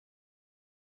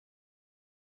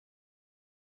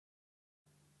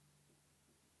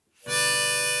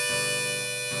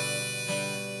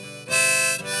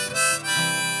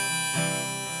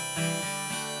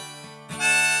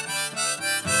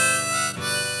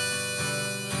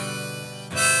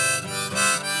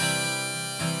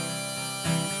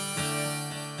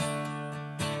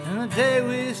day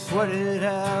we sweated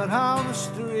out on the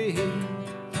street,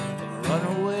 a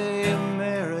runaway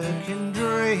American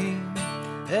dream.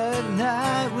 At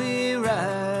night we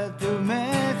ride through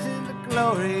mansions of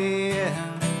glory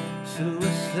and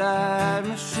suicide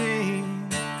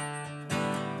machines,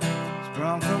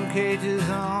 sprung from cages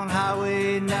on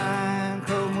Highway 9,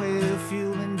 chrome wheel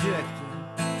fuel injector.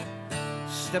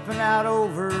 Stepping out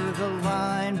over the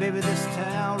line, baby, this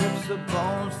town rips the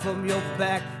bones from your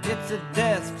back. It's a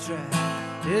death trap,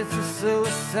 it's a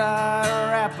suicide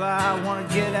rap. I wanna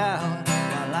get out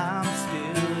while I'm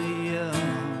still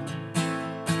young,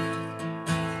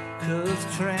 'cause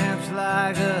tramps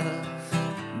like us,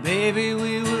 baby,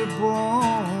 we were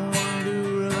born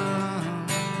to run.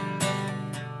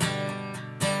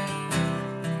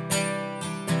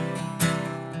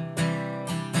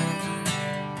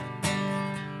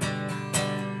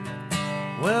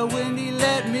 Well, Wendy,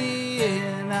 let me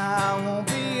in. I won't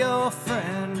be your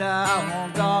friend. I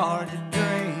won't guard your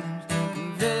dreams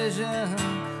and vision.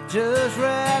 Just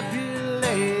wrap your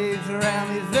legs around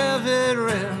these velvet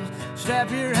rims. Strap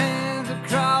your hands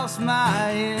across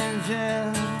my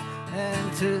engine, and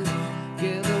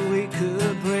together we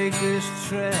could break this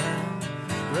trap.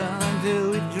 Run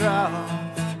till we drop.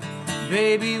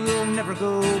 Baby, we'll never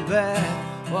go back.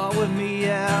 Walk with me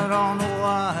out on the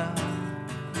wild.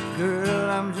 Girl,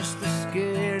 I'm just a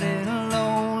scared and a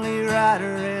lonely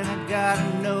rider, and I gotta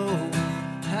know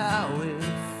how it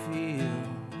feels.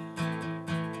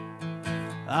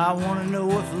 I wanna know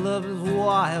if love is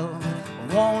wild.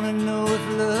 I wanna know if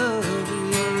love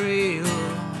is real.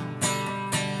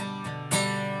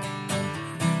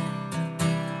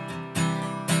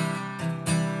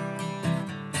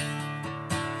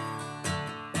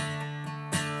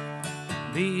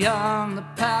 Beyond the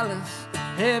palace,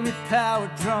 heavy power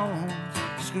drones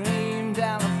scream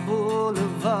down the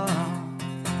boulevard.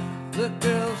 The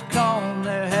girls comb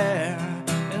their hair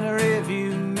in the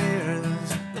rearview mirrors.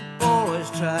 The boys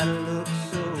try to look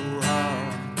so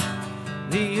hard.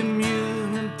 The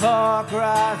amusement park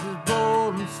rises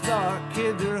bold and stark.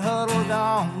 Kids are huddled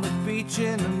on the beach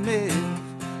in the mist.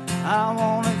 I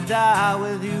wanna die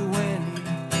with you, Wendy,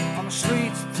 on the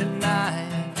streets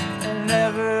tonight, an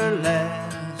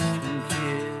everlasting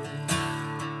kiss.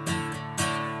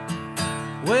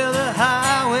 Well, the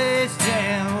highway's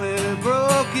jammed with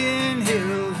broken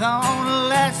hills on the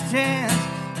last chance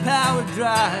power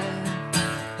drive.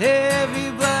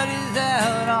 Everybody's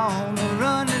out on the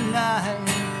run tonight,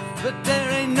 but there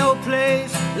ain't no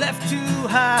place left to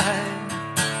hide.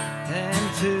 And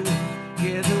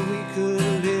together we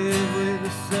could live with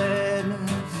the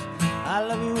sadness. I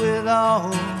love you with all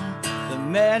the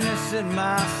madness in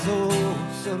my soul.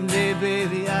 Someday,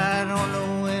 baby, I don't know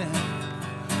when,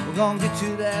 we're gonna get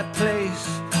to that place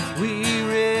we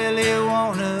really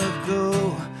wanna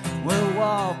go. We'll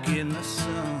walk in the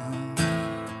sun.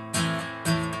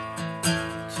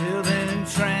 Till then,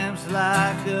 tramps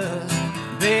like us,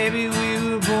 baby,